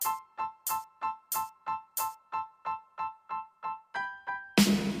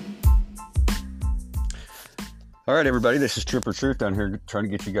All right, everybody, this is Tripper Truth down here trying to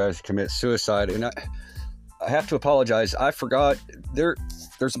get you guys to commit suicide. And I have to apologize. I forgot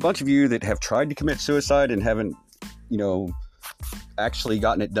there's a bunch of you that have tried to commit suicide and haven't, actually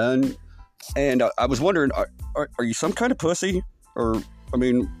gotten it done. And I was wondering, are you some kind of pussy? Or,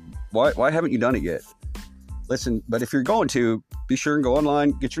 why haven't you done it yet? Listen, but if you're going to, be sure and go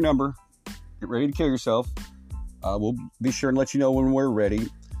online, get your number, get ready to kill yourself. We'll be sure and let you know when we're ready.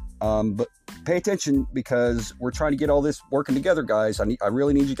 But pay attention because we're trying to get all this working together, guys. I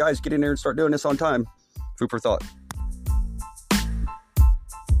really need you guys to get in there and start doing this on time. Food for thought.